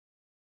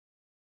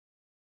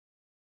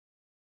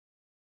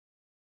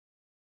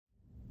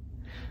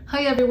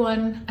Hi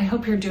everyone, I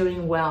hope you're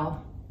doing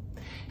well.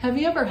 Have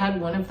you ever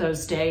had one of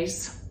those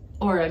days,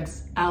 or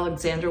as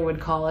Alexander would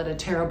call it, a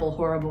terrible,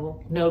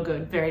 horrible, no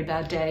good, very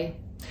bad day?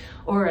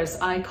 Or as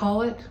I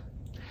call it,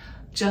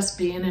 just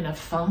being in a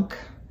funk?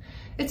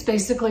 It's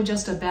basically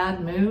just a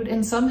bad mood,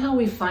 and somehow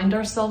we find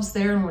ourselves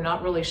there and we're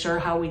not really sure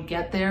how we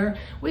get there.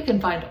 We can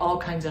find all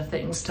kinds of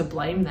things to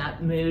blame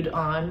that mood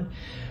on.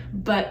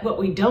 But what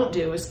we don't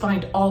do is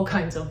find all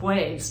kinds of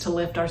ways to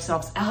lift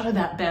ourselves out of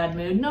that bad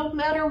mood, no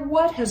matter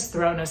what has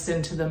thrown us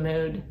into the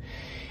mood.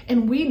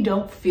 And we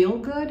don't feel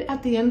good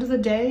at the end of the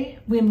day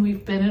when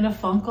we've been in a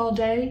funk all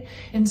day.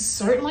 And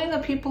certainly the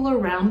people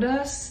around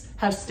us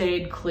have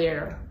stayed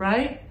clear,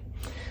 right?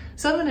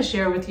 So I'm going to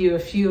share with you a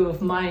few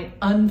of my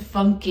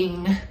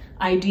unfunking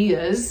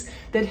ideas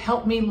that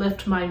help me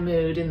lift my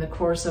mood in the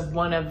course of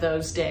one of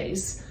those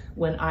days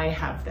when I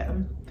have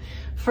them.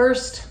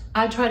 First,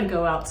 I try to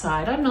go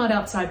outside. I'm not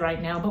outside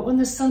right now, but when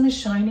the sun is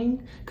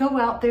shining, go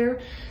out there,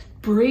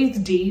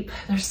 breathe deep.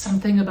 There's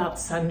something about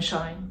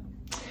sunshine.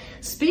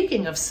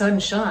 Speaking of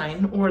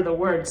sunshine, or the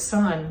word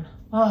sun,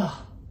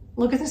 oh,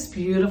 look at this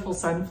beautiful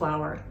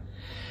sunflower.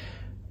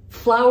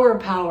 Flower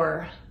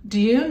power. Do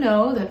you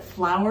know that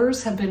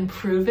flowers have been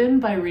proven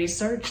by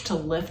research to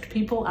lift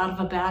people out of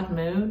a bad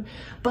mood?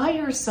 Buy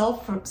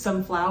yourself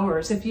some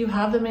flowers. If you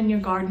have them in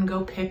your garden,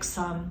 go pick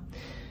some.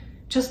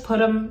 Just put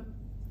them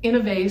in a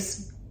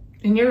vase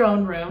in your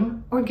own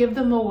room or give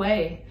them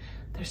away.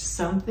 There's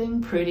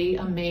something pretty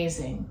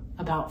amazing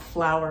about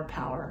flower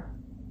power.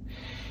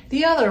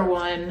 The other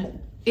one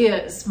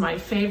is my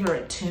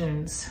favorite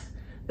tunes.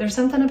 There's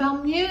something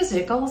about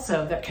music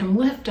also that can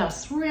lift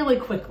us really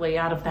quickly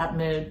out of that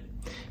mood.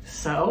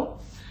 So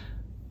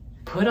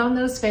put on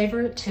those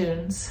favorite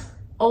tunes,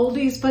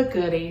 oldies but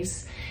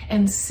goodies,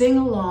 and sing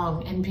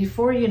along. And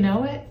before you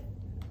know it,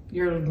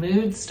 your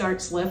mood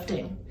starts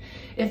lifting.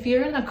 If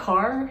you're in a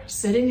car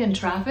sitting in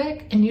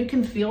traffic and you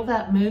can feel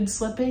that mood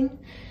slipping,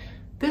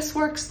 this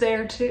works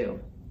there too.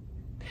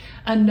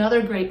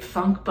 Another great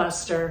funk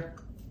buster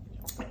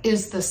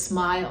is the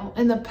smile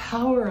and the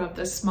power of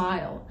the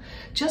smile.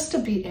 Just to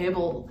be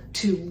able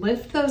to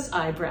lift those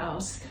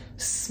eyebrows,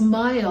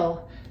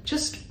 smile,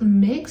 just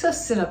makes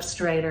us sit up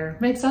straighter,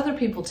 makes other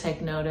people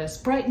take notice,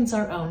 brightens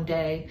our own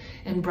day,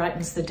 and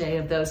brightens the day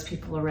of those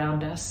people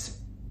around us.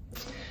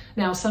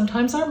 Now,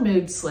 sometimes our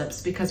mood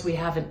slips because we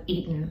haven't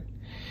eaten,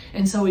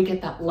 and so we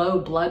get that low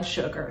blood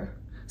sugar.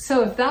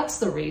 So if that's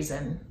the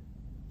reason,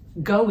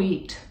 go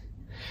eat.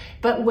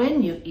 But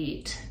when you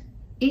eat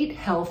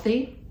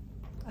healthy.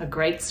 A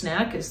great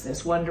snack is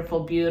this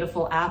wonderful,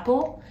 beautiful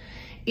apple.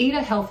 Eat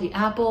a healthy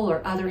apple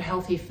or other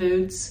healthy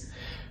foods.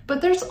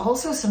 But there's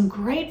also some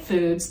great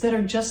foods that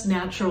are just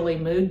naturally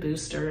mood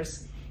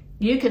boosters.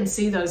 You can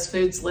see those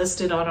foods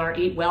listed on our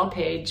Eat Well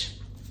page.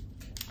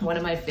 One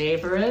of my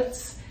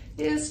favorites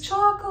is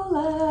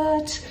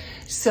chocolate.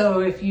 So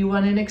if you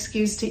want an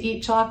excuse to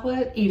eat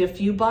chocolate, eat a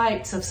few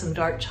bites of some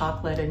dark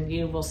chocolate and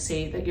you will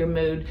see that your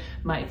mood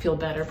might feel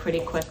better pretty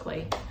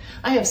quickly.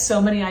 I have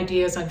so many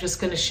ideas. I'm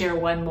just going to share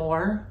one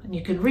more, and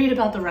you can read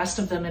about the rest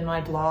of them in my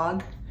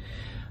blog.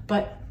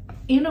 But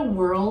in a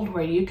world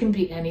where you can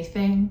be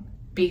anything,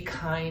 be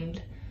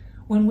kind.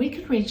 When we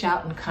can reach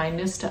out in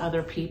kindness to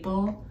other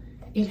people,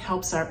 it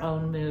helps our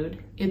own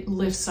mood. It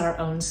lifts our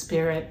own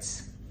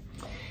spirits.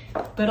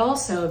 But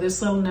also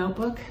this little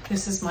notebook,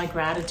 this is my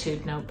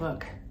gratitude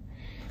notebook.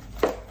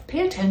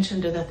 Pay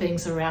attention to the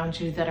things around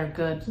you that are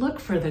good. Look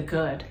for the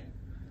good.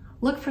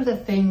 Look for the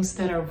things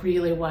that are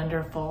really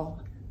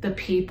wonderful. The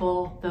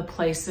people, the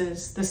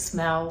places, the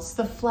smells,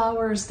 the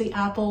flowers, the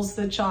apples,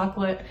 the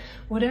chocolate,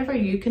 whatever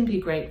you can be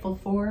grateful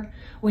for.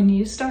 When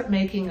you start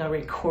making a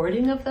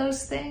recording of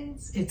those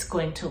things, it's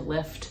going to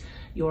lift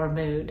your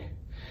mood.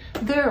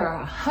 There are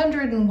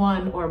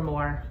 101 or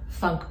more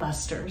funk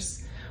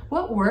busters.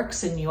 What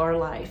works in your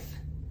life?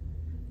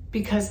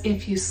 Because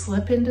if you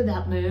slip into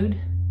that mood,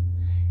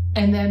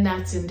 and then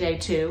that's in day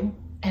 2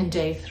 and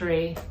day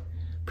 3,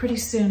 pretty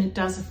soon it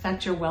does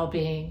affect your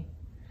well-being.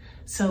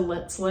 So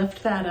let's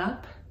lift that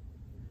up,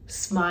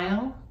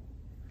 smile,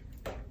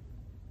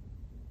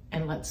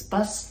 and let's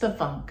bust the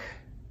funk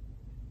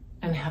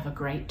and have a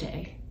great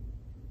day.